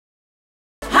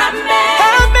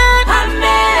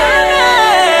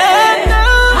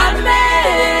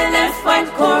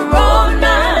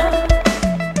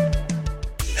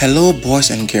Hello,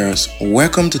 boys and girls.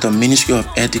 Welcome to the Ministry of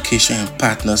Education and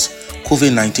Partners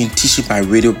COVID-19 Teaching by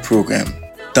Radio program.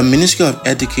 The Ministry of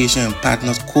Education and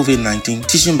Partners COVID-19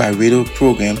 Teaching by Radio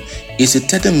program is a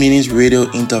 30-minute radio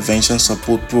intervention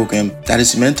support program that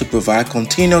is meant to provide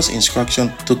continuous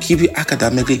instruction to keep you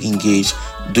academically engaged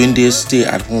during this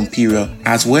stay-at-home period,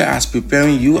 as well as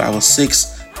preparing you, our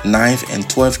 6th, 9th, and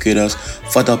 12th graders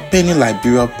for the pending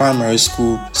Liberia Primary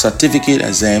School Certificate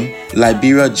Exam,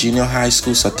 Liberia Junior High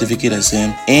School Certificate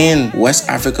Exam, and West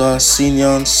Africa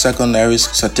Senior Secondary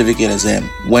Certificate Exam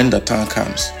when the time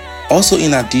comes. Also,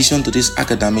 in addition to this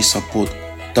academic support,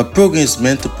 the program is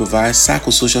meant to provide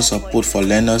psychosocial support for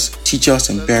learners, teachers,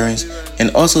 and parents,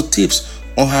 and also tips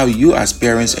on how you as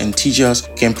parents and teachers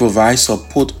can provide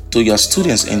support to your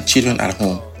students and children at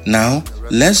home. Now,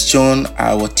 let's join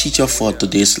our teacher for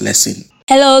today's lesson.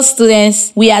 Hello,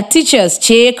 students. We are teachers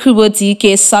J. Kribo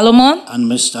T.K. Solomon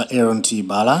and Mr. Aaron T.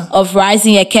 Bala of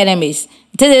Rising Academies.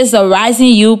 This is the Rising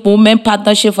Youth Movement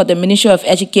Partnership for the Ministry of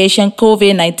Education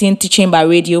COVID-19 Teaching by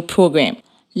Radio program.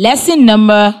 Lesson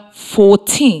number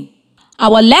 14.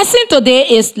 Our lesson today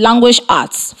is Language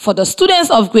Arts for the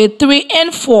students of grade 3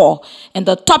 and 4, and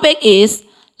the topic is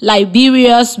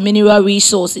Liberia's Mineral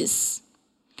Resources.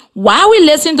 While we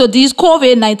listen to these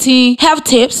COVID-19 health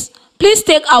tips, please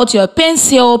take out your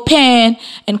pencil, pen,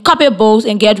 and copybooks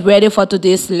and get ready for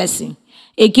today's lesson.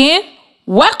 Again,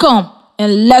 welcome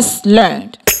and let's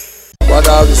learn. What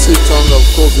are the symptoms of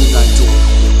COVID-19?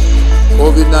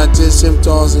 COVID-19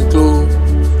 symptoms include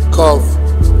cough,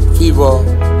 fever,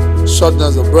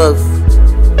 shortness of breath.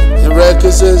 In rare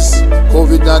cases,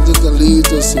 COVID-19 can lead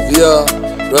to severe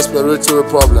respiratory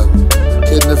problem,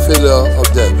 kidney failure, or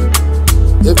death.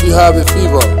 If you have a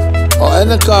fever or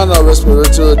any kind of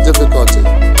respiratory difficulty,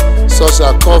 such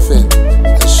as coughing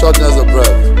and shortness of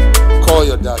breath, call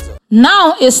your doctor.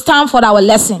 Now it's time for our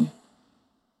lesson.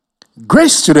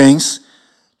 Great students,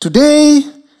 today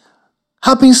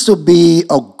happens to be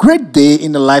a great day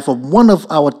in the life of one of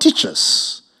our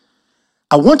teachers.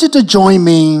 I want you to join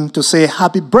me to say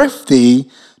happy birthday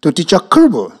to Teacher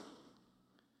Kribo.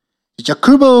 Teacher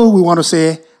Kribo, we want to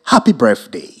say happy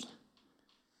birthday.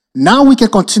 Now we can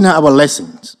continue our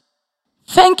lessons.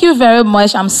 Thank you very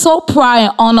much. I'm so proud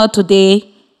and honored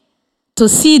today to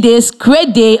see this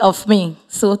great day of me.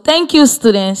 So thank you,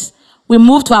 students. We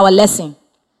move to our lesson.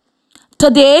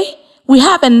 Today, we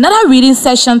have another reading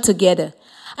session together.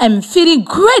 I'm feeling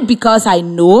great because I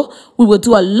know we will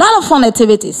do a lot of fun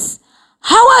activities.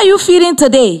 How are you feeling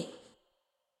today?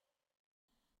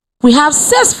 We have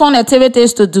 6 fun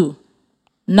activities to do.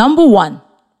 Number 1,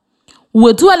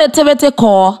 we'll do an activity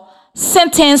called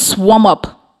Sentence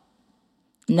Warm-Up.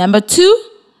 Number 2,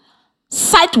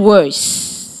 Sight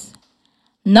Words.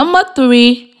 Number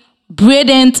 3,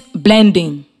 Brilliant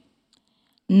Blending.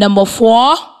 Number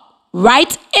 4,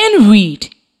 Write and Read.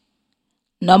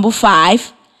 Number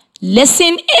 5,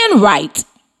 Listen and Write.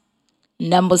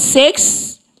 Number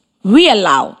 6, Read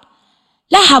aloud.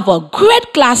 Let's have a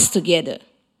great class together.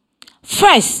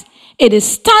 First, it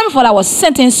is time for our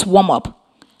sentence warm-up.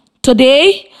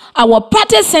 Today, our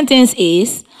practice sentence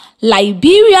is,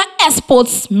 Liberia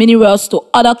exports minerals to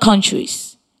other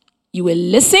countries. You will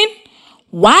listen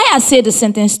while I say the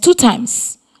sentence 2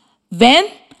 times. Then,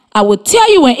 I will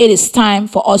tell you when it is time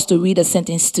for us to read the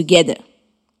sentence together.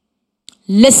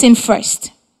 Listen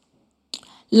first.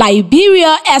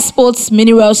 Liberia exports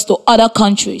minerals to other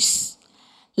countries.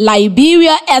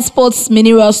 Liberia exports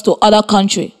minerals to other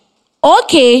countries.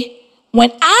 Okay,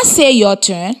 when I say your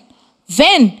turn,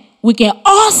 then we can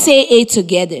all say it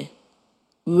together.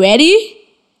 Ready?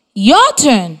 Your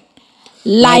turn.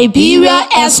 Liberia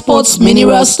exports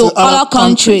minerals to other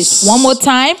countries. One more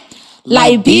time.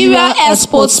 Liberia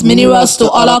exports minerals to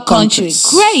other countries.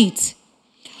 Great.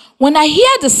 When I hear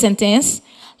the sentence,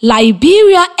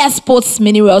 Liberia exports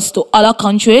minerals to other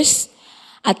countries,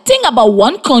 I think about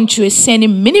one country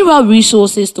sending mineral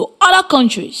resources to other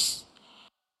countries.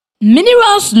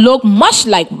 Minerals look much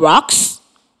like rocks,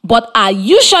 but are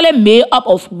usually made up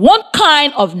of one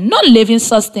kind of non-living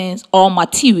substance or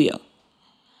material.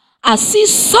 I see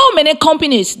so many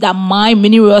companies that mine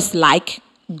minerals like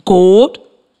gold,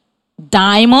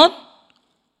 diamond,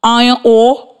 iron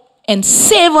ore, and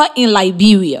silver in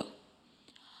Liberia.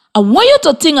 I want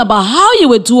you to think about how you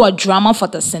will do a drama for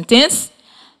the sentence,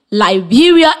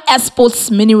 Liberia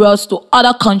exports minerals to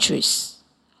other countries.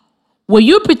 Will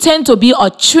you pretend to be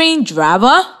a train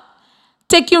driver,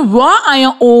 taking raw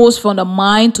iron ores from the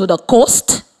mine to the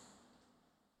coast?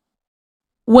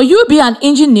 Will you be an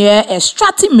engineer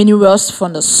extracting minerals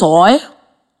from the soil?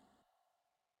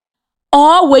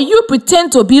 Or will you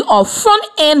pretend to be a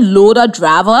front-end loader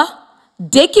driver,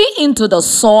 digging into the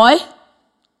soil.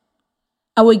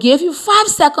 I will give you 5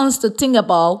 seconds to think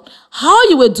about how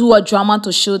you will do a drama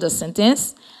to show the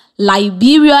sentence.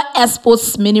 Liberia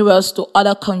exports minerals to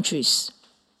other countries.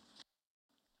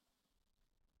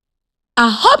 I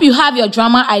hope you have your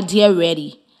drama idea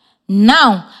ready.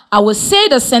 Now, I will say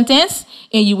the sentence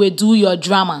and you will do your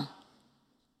drama.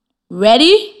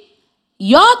 Ready?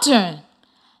 Your turn.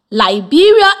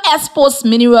 Liberia exports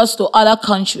minerals to other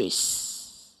countries.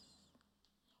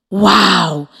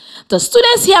 Wow! The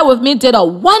students here with me did a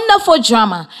wonderful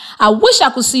drama. I wish I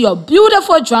could see your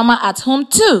beautiful drama at home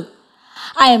too.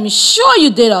 I am sure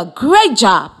you did a great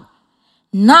job.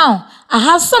 Now, I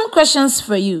have some questions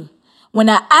for you. When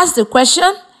I ask the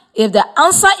question, if the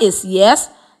answer is yes,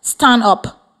 stand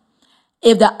up.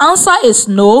 If the answer is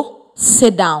no,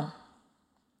 sit down.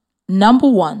 Number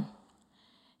 1.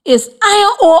 Is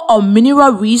iron ore a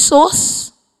mineral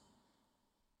resource?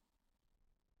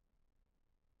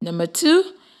 Number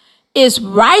 2. Is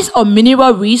rice a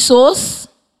mineral resource?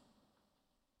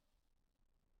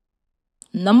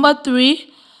 Number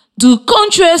 3. Do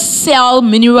countries sell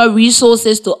mineral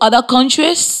resources to other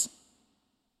countries?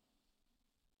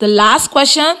 The last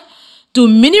question. Do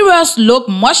minerals look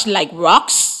much like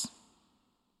rocks?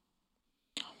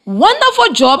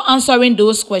 Wonderful job answering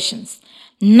those questions.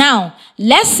 Now,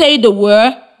 let's say the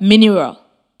word mineral.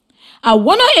 I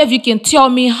wonder if you can tell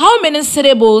me how many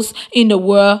syllables in the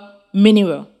word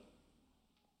mineral.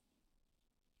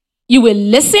 You will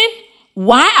listen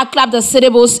while I clap the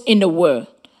syllables in the word.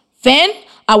 Then,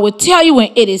 I will tell you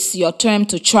when it is your turn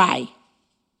to try.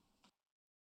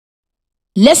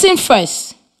 Listen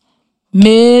first.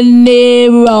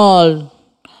 Mineral.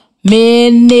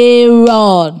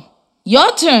 Mineral.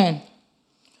 Your turn.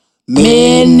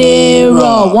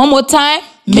 Mineral. One more time.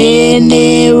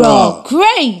 Mineral.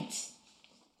 Great.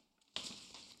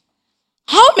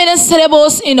 How many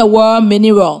syllables in the word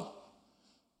mineral?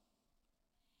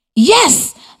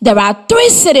 Yes, there are 3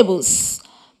 syllables.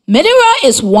 Mineral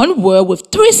is one word with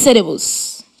 3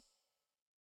 syllables.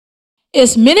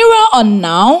 Is mineral a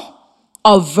noun,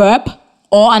 a verb,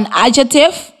 or an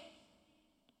adjective?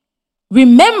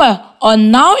 Remember, a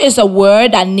noun is a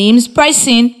word that names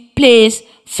person, place,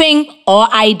 thing, or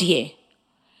idea.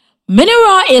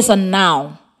 Mineral is a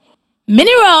noun.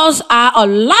 Minerals are a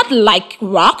lot like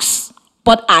rocks,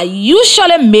 but are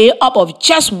usually made up of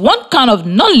just one kind of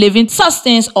non-living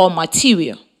substance or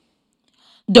material.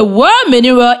 The word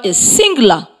mineral is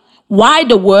singular, while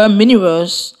the word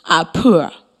minerals are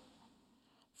plural.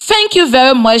 Thank you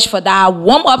very much for that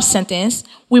warm-up sentence.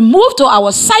 We move to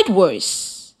our sight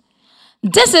words.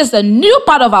 This is the new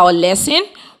part of our lesson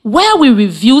where we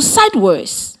review sight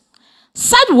words.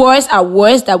 Sight words are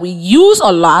words that we use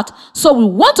a lot, so we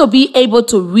want to be able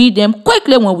to read them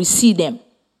quickly when we see them.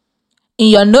 In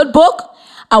your notebook,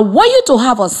 I want you to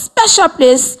have a special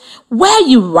place where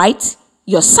you write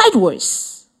your sight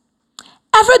words.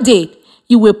 Every day,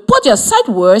 you will put your sight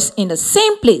words in the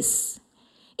same place.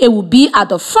 It will be at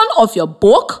the front of your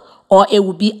book or it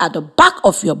will be at the back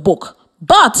of your book.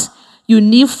 But you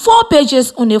need 4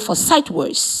 pages only for sight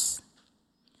words.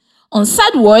 On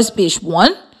sight words, page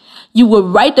 1, you will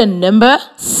write the number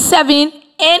 7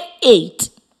 and 8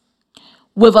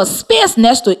 with a space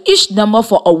next to each number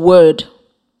for a word.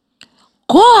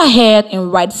 Go ahead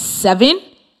and write 7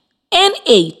 and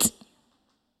 8.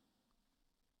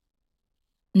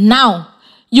 Now,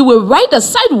 you will write the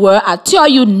sight word I tell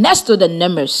you next to the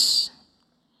numbers.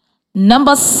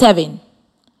 Number 7.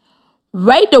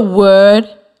 Write the word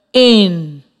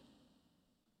in.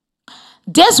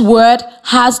 This word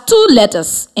has 2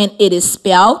 letters and it is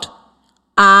spelled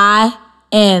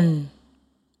I-N.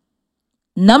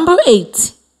 Number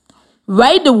 8.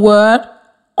 Write the word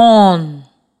on.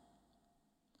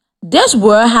 This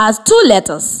word has 2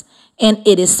 letters and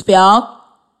it is spelled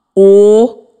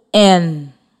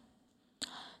O-N.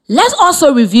 Let's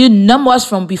also review numbers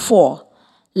from before.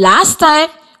 Last time,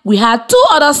 we had 2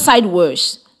 other sight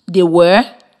words. They were,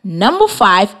 number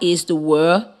 5 is the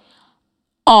word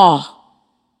R.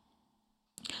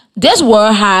 This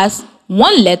word has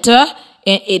 1 letter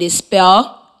and it is spelled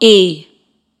A.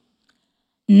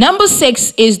 Number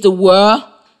 6 is the word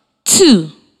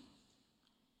to.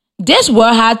 This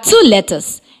word has 2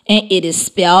 letters and it is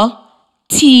spelled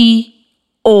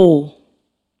T-O.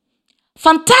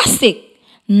 Fantastic!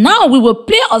 Now we will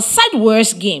play a sight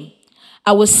words game.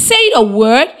 I will say a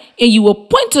word and you will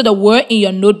point to the word in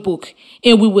your notebook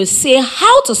and we will say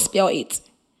how to spell it.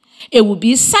 It will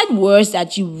be sight words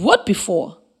that you wrote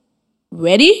before.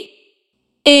 Ready?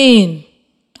 In.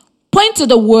 Point to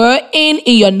the word in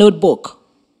your notebook.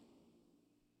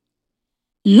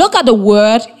 Look at the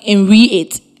word and read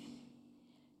it.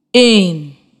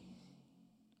 In.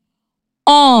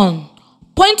 On.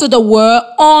 Point to the word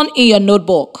on in your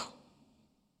notebook.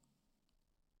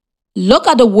 Look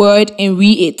at the word and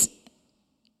read it.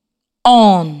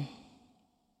 On.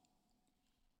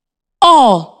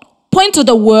 All. Point to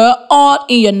the word all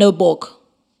in your notebook.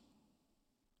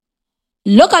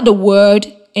 Look at the word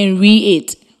and read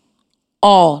it.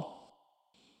 All.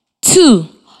 To.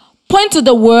 Point to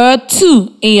the word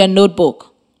to in your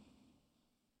notebook.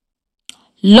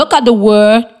 Look at the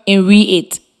word and read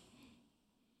it.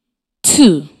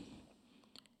 To.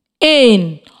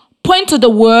 In. Point to the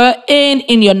word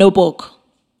in your notebook.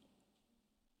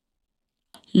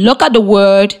 Look at the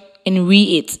word and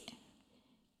read it.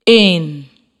 In.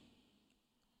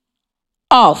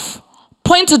 Off.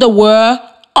 Point to the word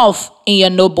off in your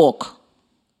notebook.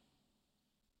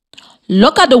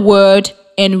 Look at the word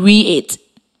and read it.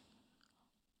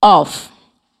 Off.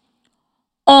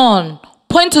 On.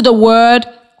 Point to the word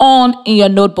on in your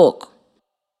notebook.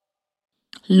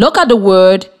 Look at the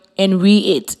word and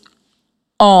read it.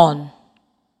 On.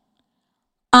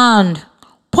 And.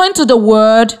 Point to the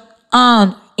word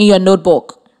and in your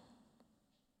notebook.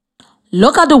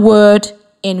 Look at the word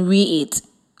and read it.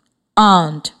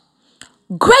 And.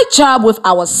 Great job with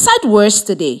our sight words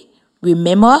today.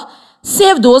 Remember,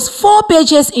 save those 4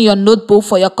 pages in your notebook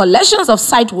for your collections of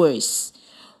sight words.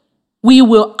 We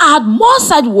will add more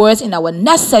sight words in our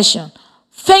next session.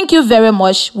 Thank you very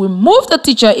much. We move the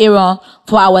teacher Aaron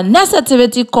for our next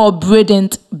activity called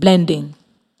Brilliant Blending.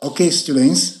 Okay,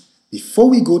 students, before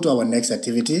we go to our next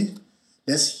activity,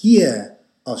 let's hear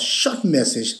a short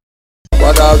message.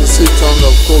 What are the symptoms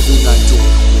of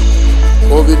COVID-19?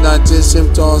 COVID-19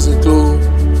 symptoms include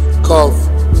cough,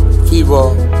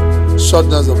 fever,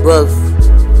 shortness of breath.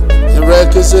 In rare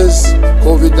cases,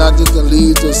 COVID-19 can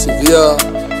lead to severe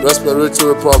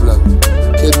respiratory problem,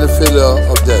 kidney failure,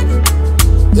 or death.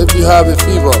 If you have a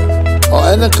fever or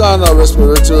any kind of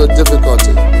respiratory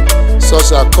difficulty,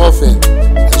 such as coughing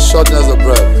and shortness of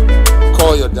breath,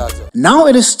 call your doctor. Now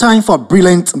it is time for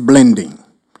Brilliant Blending.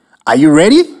 Are you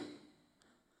ready?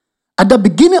 At the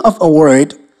beginning of a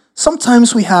word,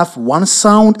 sometimes we have one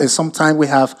sound and sometimes we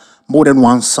have more than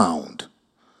one sound.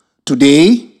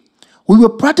 Today, we will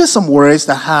practice some words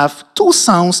that have 2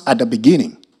 sounds at the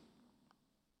beginning.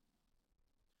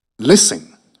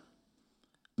 Listen.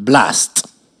 Blast.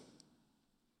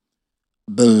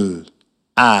 Blast.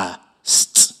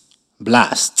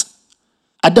 Blast.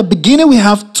 At the beginning, we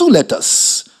have 2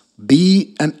 letters,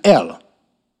 B and L.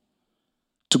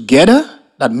 Together,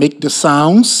 that make the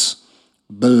sounds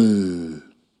B.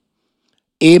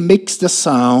 A makes the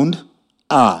sound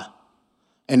A.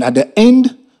 And at the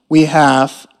end, we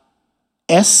have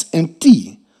S and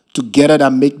T together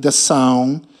that make the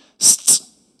sound ST.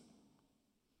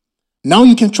 Now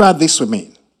you can try this with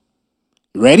me.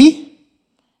 Ready?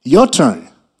 Your turn.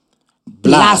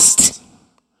 Blast.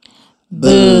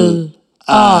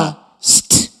 Blast.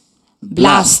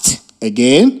 Blast.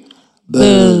 Again.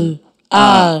 Blast.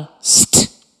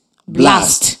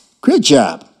 Blast. Great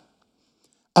job.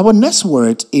 Our next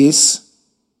word is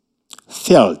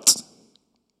felt.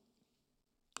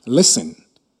 Listen.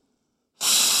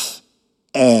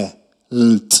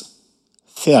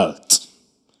 Felt.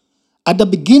 At the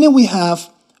beginning, we have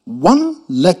one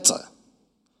letter,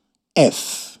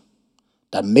 F,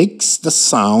 that makes the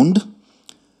sound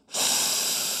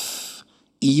F.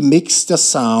 E makes the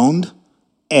sound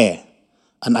E.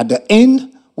 And at the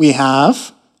end, we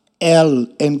have L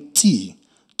and T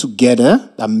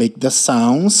together that make the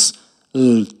sounds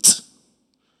LT.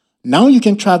 Now you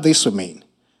can try this with me.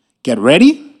 Get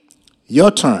ready?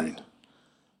 Your turn.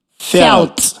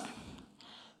 Felt.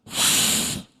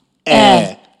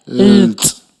 Felt.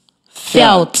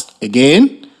 Felt.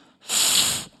 Again.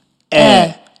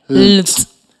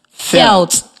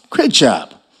 Felt. Great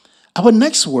job. Our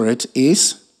next word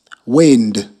is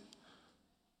wind.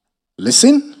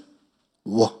 Listen.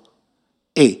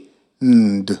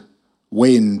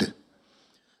 Wind.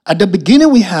 At the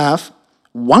beginning, we have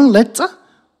one letter,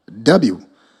 W,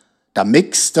 that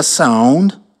makes the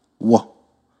sound W.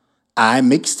 I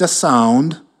makes the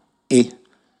sound A.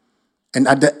 And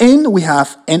at the end, we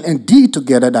have N and D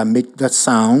together that make the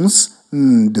sounds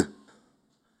ND.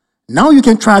 Now you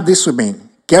can try this with me.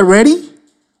 Get ready?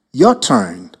 Your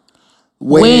turn.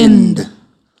 Wind.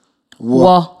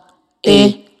 Wind.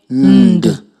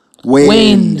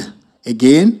 Wind.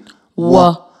 Again.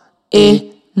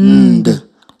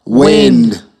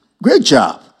 Wind. Great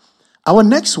job. Our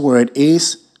next word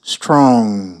is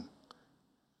strong.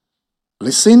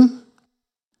 Listen.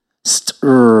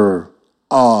 Strong.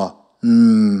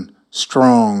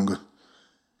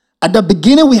 At the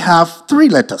beginning, we have 3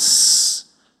 letters.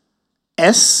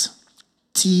 S,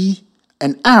 T,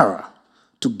 and R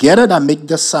together that make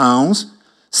the sounds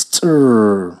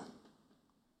stir.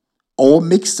 O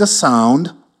makes the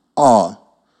sound R.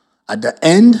 At the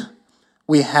end,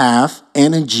 we have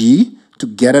N and G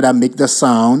together that make the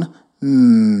sound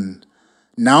N.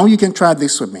 Now you can try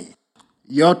this with me.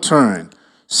 Your turn.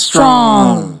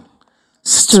 Strong.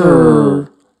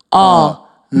 Stir. R.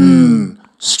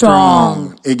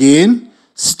 Strong. Again.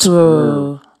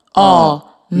 Stir. R.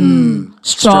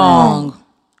 Strong.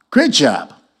 Great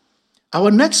job. Our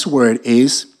next word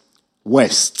is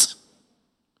west.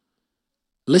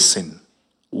 Listen.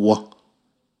 W-E-S-T.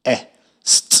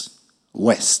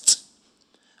 West.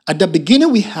 At the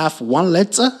beginning, we have one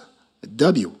letter,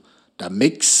 W, that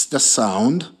makes the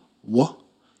sound W.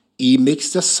 E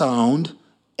makes the sound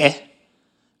E.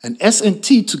 And S and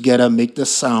T together make the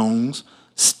sounds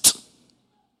st.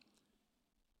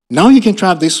 Now you can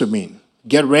try this with me.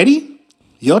 Get ready?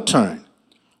 Your turn.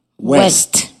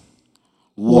 West.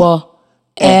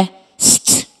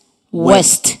 W-E-S-T.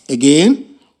 West.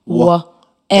 Again.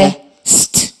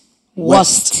 W-E-S-T.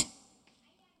 West.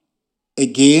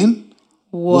 Again.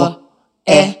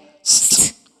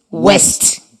 W-E-S-T.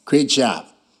 West. Great job.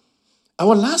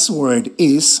 Our last word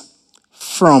is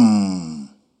from.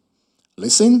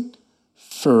 Listen.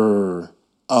 From.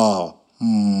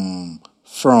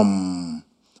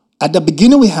 At the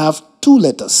beginning, we have two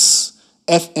letters,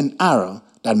 F and R,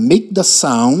 that make the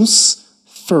sounds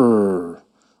fur.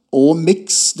 O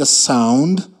makes the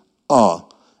sound R.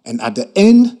 And at the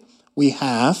end, we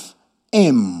have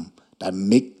M that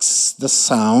makes the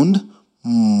sound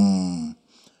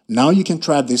Now you can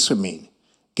try this with me.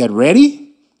 Get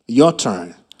ready? Your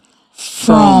turn.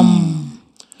 From.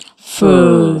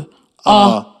 From.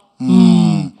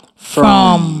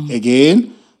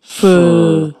 Again.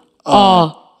 From.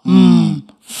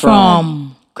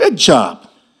 Great job.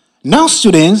 Now,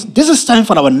 students, this is time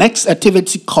for our next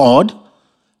activity called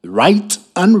Write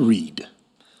and Read.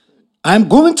 I'm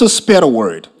going to spell a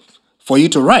word for you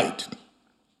to write.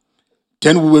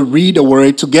 Then we will read the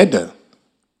word together.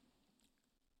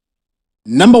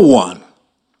 Number 1.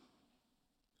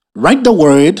 Write the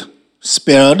word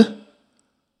spelled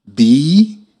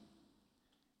B-L-A-S-T.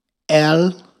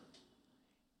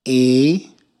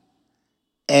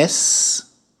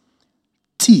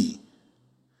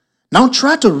 Now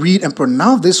try to read and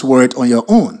pronounce this word on your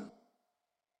own.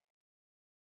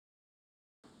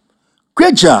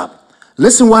 Great job.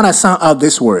 Listen when I sound out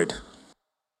this word.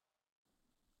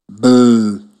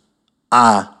 B-A-S-T.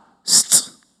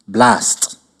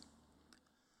 Blast.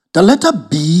 The letter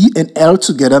B and L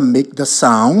together make the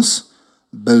sounds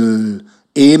B.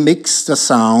 A makes the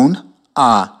sound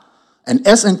A. And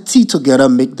S and T together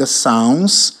make the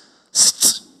sounds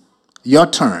St. Your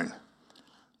turn.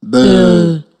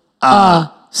 B-A-S-T.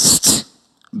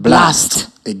 Blast.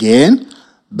 Again.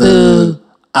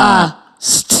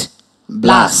 B-A-S-T.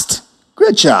 Blast.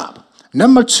 Great job.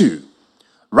 Number 2.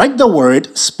 Write the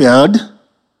word spelled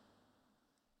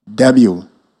W-I-N-D.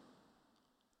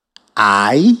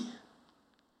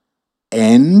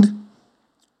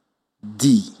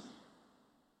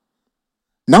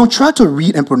 Now try to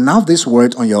read and pronounce this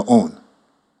word on your own.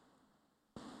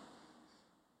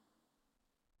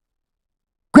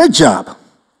 Great job.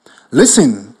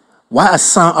 Listen while I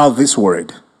sound out this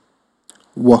word.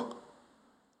 W-E-N-D.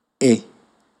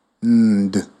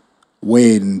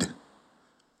 Wind.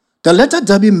 The letter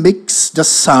W makes the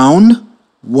sound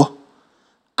W.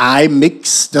 I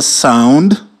makes the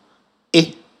sound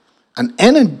E. And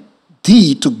N and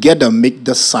D together make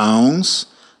the sounds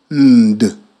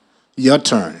Nd. Your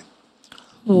turn.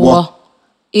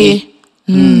 W-E-N-D.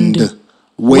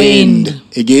 Wind.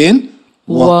 Again.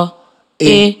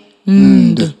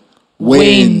 W-E-N-D.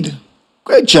 Wind.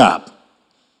 Great job.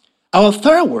 Our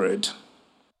third word.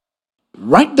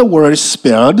 Write the word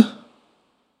spelled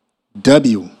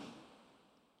W-E-S-T.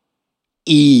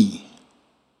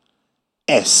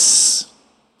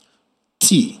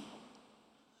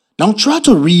 Now try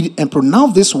to read and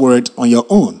pronounce this word on your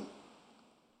own.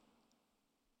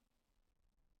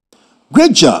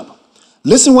 Great job.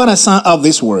 Listen when I sound out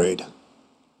this word.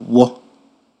 W-E-S-T.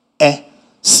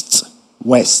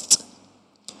 West.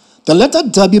 The letter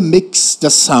W makes the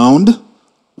sound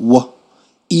W.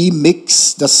 E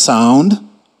makes the sound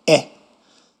E.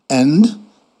 And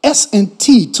S and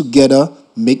T together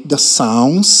make the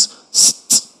sounds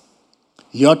St.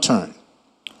 Your turn.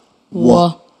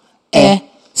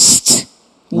 W-E-S-T.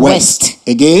 West.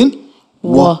 Again.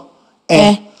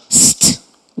 W-E-S-T.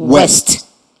 West.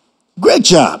 Great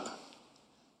job.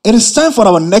 It is time for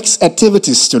our next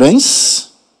activity,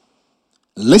 students.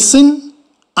 Listen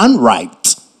and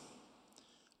write.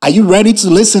 Are you ready to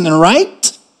listen and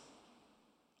write?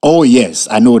 Oh, yes,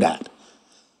 I know that.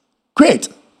 Great.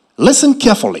 Listen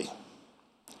carefully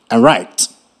and write.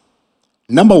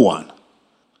 Number 1.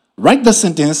 Write the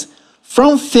sentence,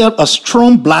 Frank felt a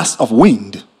strong blast of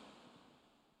wind.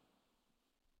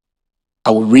 I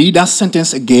will read that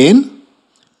sentence again.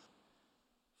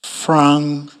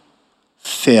 Frank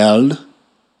felt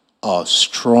a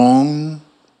strong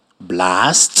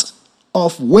blast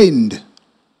of wind.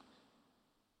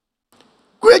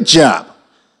 Great job.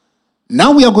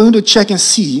 Now we are going to check and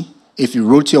see if you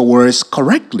wrote your words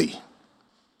correctly.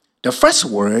 The first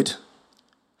word,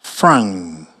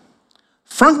 Frank.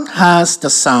 Frank has the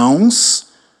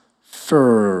sounds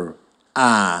fr,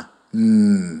 a,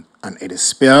 n, and it is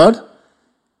spelled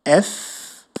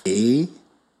F-A-N.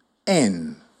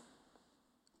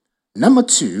 Number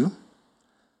 2,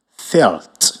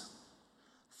 felt.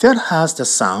 Felt has the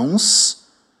sounds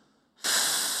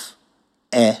f,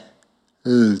 e,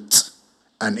 lt,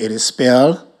 and it is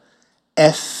spelled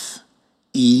F-E-L-T.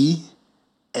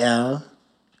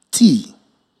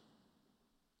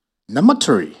 Number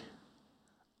 3,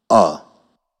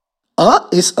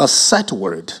 is a sight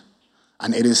word,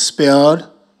 and it is spelled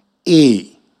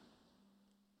A.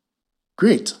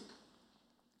 Great.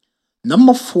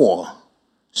 Number 4,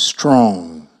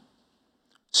 strong.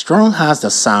 Strong has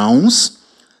the sounds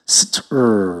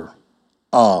str,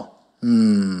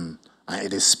 and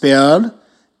it is spelled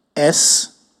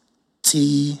S-T-R-O-N-G.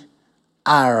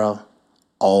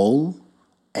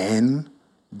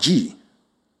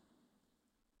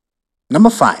 Number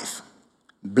 5,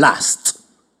 blast.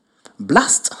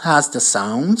 Blast has the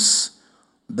sounds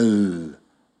bl,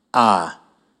 a,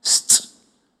 st,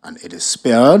 and it is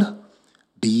spelled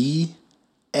B-L-A-S-T.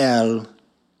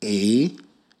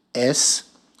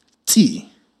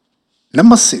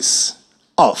 Number 6,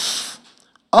 off.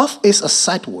 Off is a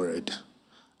sight word,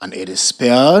 and it is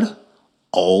spelled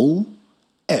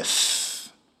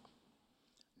O-F.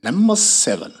 Number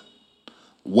 7,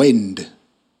 wind.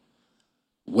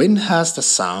 Wind has the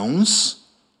sounds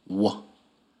w,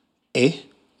 e,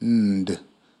 nd,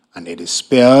 and it is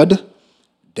spelled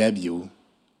W-I-N-D.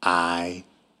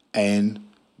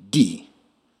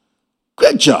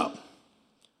 Great job.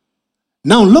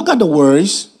 Now look at the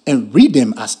words and read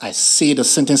them as I say the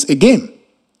sentence again.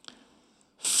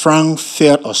 Frank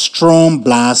felt a strong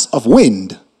blast of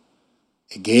wind.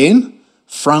 Again,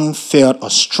 Frank felt a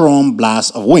strong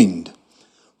blast of wind.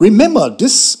 Remember,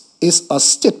 this is a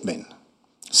statement.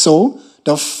 So,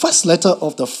 the first letter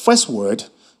of the first word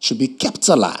should be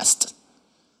capitalized,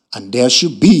 and there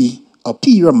should be a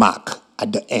period mark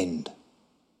at the end.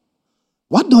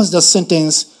 What does the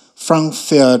sentence, Frank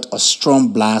felt a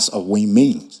strong blast of wind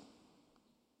mean?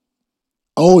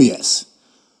 Oh yes,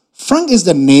 Frank is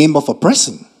the name of a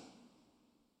person.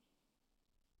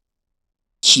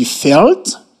 She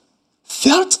felt.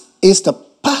 Felt is the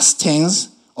past tense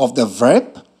of the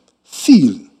verb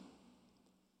feel.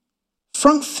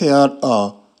 Frank felt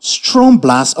a strong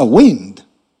blast of wind.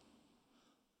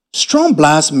 Strong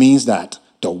blast means that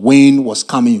the wind was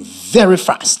coming very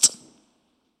fast.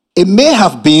 It may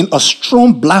have been a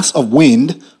strong blast of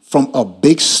wind from a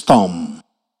big storm.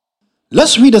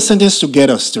 Let's read the sentence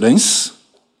together, students.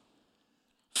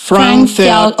 Frank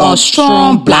felt a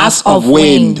strong blast of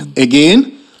wind.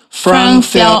 Again. Frank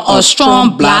felt a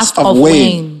strong blast of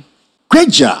wind. Great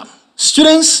job.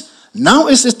 Students, now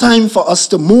is the time for us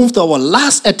to move to our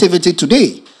last activity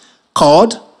today,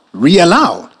 called Read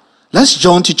Aloud. Let's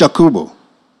join Teacher Kubo.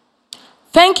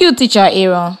 Thank you, Teacher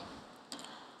Aaron.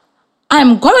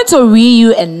 I'm going to read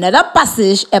you another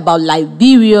passage about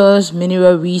Liberia's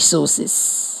mineral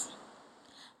resources.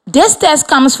 This text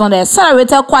comes from the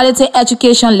Accelerated Quality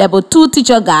Education Level 2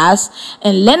 Teacher Guides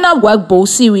and Learner Workbook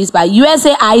series by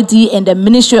USAID and the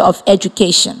Ministry of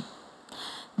Education.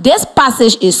 This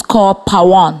passage is called Part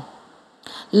 1,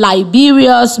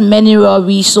 Liberia's Mineral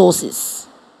Resources.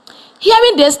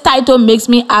 Hearing this title makes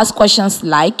me ask questions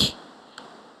like,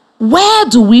 where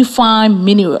do we find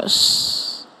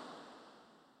minerals?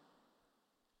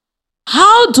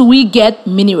 How do we get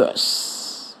minerals?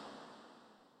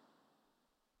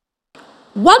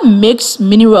 What makes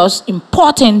minerals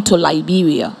important to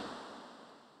Liberia?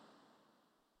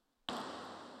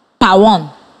 Part 1.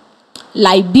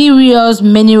 Liberia's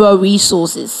mineral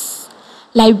resources.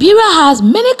 Liberia has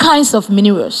many kinds of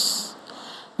minerals.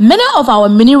 Many of our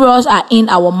minerals are in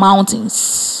our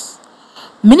mountains.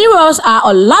 Minerals are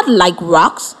a lot like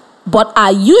rocks, but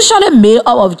are usually made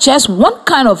up of just one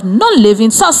kind of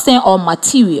non-living substance or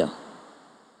material.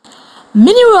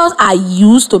 Minerals are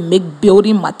used to make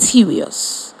building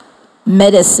materials,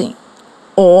 medicine,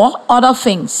 or other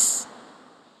things.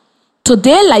 To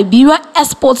Today, Liberia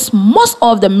exports most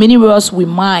of the minerals we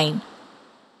mine.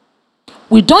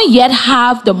 We don't yet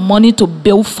have the money to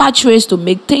build factories to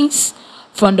make things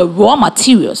from the raw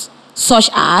materials, such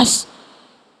as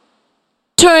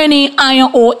turning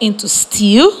iron ore into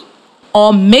steel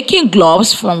or making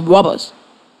gloves from rubbers.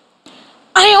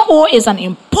 Iron ore is an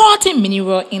important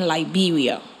mineral in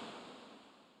Liberia.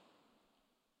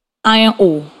 Iron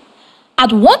ore.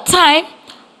 At one time,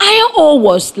 iron ore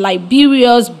was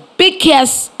Liberia's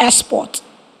biggest export.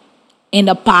 In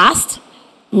the past,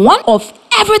 1 of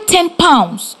every 10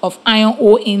 pounds of iron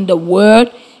ore in the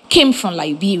world came from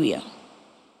Liberia.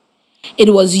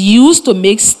 It was used to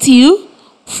make steel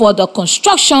for the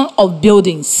construction of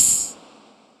buildings.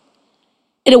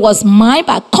 It was mined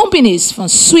by companies from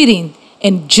Sweden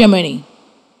and Germany,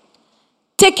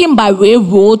 taken by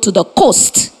railroad to the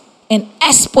coast and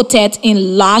exported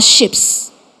in large ships.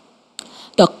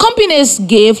 The companies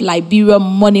gave Liberia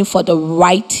money for the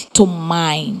right to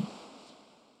mine.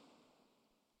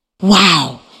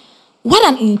 Wow, what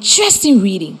an interesting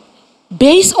reading.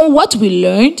 Based on what we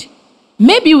learned,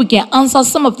 maybe we can answer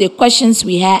some of the questions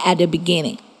we had at the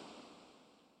beginning.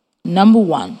 Number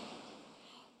 1,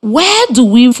 where do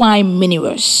we find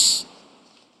minerals?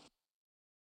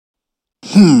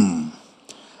 In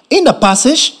the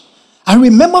passage, I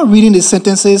remember reading the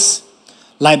sentences,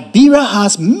 Liberia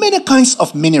has many kinds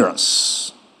of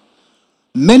minerals.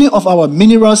 Many of our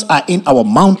minerals are in our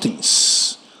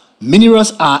mountains.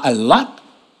 Minerals are a lot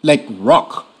like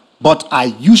rock, but are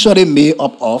usually made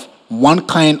up of one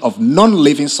kind of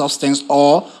non-living substance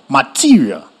or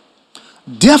material.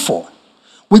 Therefore,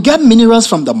 we get minerals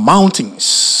from the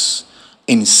mountains,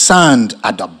 in sand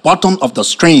at the bottom of the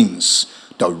streams,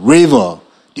 the river,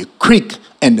 the creek,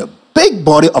 and the big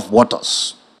body of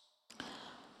waters.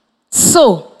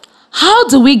 So, how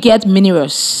do we get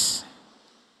minerals?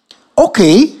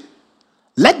 Okay,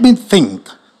 let me think.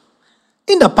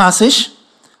 In the passage,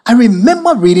 I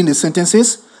remember reading the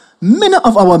sentences, many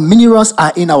of our minerals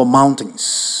are in our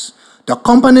mountains. The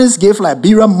companies gave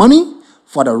Liberia money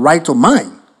for the right to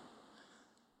mine.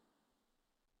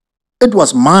 It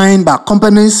was mined by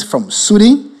companies from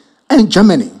Sweden and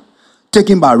Germany,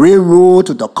 taken by railroad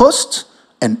to the coast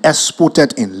and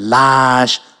exported in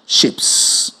large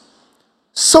ships.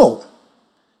 So,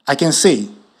 I can say,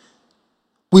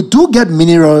 we do get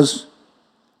minerals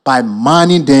by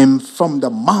mining them from the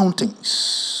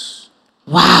mountains.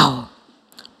 Wow.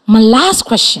 My last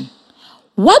question.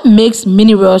 What makes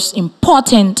minerals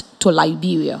important to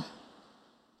Liberia?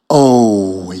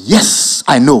 Oh, yes,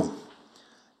 I know.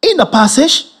 In the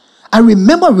passage, I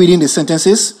remember reading the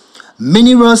sentences,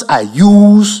 minerals are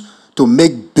used to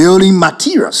make building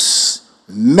materials,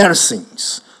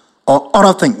 medicines, or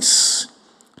other things.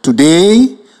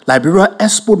 Today, Liberia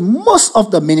exports most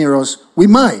of the minerals we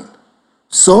mine.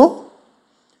 So,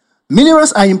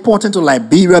 minerals are important to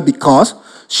Liberia because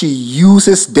she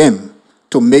uses them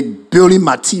to make building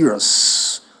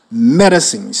materials,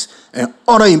 medicines, and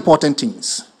other important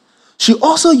things. She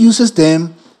also uses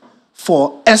them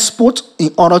for export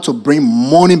in order to bring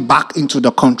money back into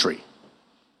the country.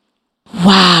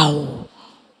 Wow.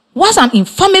 What an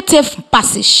informative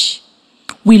passage.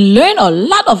 We learn a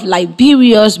lot of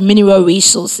Liberia's mineral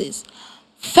resources.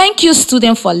 Thank you,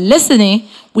 students, for listening.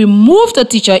 We move to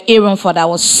Teacher Aaron for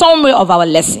our summary of our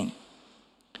lesson.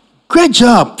 Great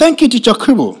job. Thank you, Teacher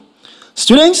Kribo.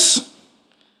 Students,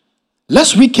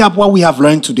 let's recap what we have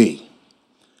learned today.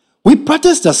 We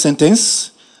practiced the sentence,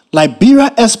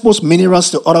 Liberia exports minerals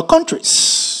to other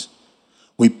countries.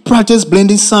 We practiced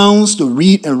blending sounds to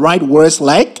read and write words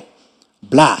like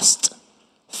blast,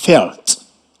 felt,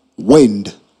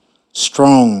 wind,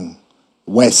 strong,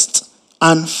 west,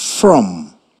 and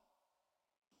from.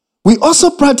 We also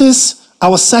practiced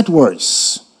our sight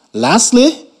words.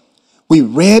 Lastly, we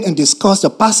read and discussed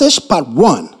the passage part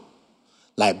 1,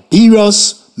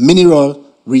 Liberia's mineral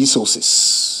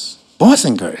resources. Boys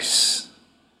and girls,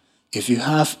 if you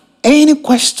have any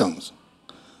questions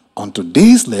on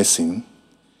today's lesson,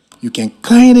 you can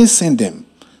kindly send them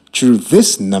through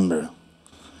this number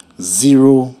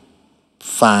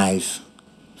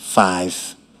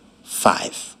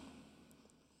 0555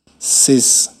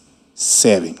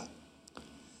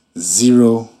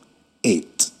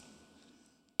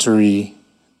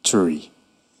 670833.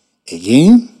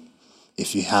 Again,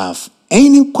 if you have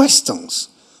any questions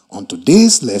on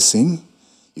today's lesson,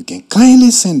 you can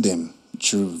kindly send them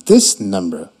through this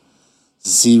number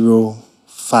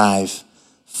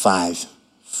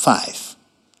 0555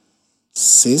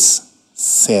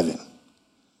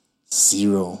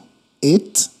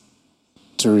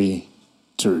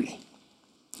 670833.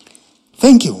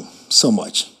 Thank you so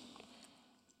much.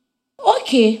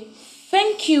 Okay,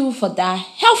 thank you for that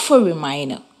helpful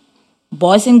reminder.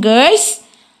 Boys and girls,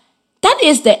 that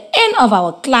is the end of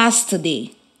our class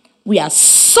today. We are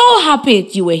so happy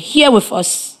you were here with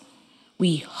us.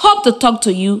 We hope to talk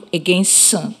to you again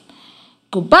soon.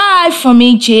 Goodbye from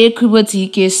me, J. Kubo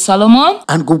T.K. Solomon.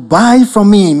 And goodbye from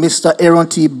me, Mr. Aaron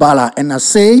T. Bala. And I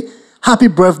say, happy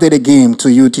birthday again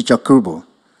to you, Teacher Kubo.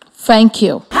 Thank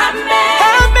you.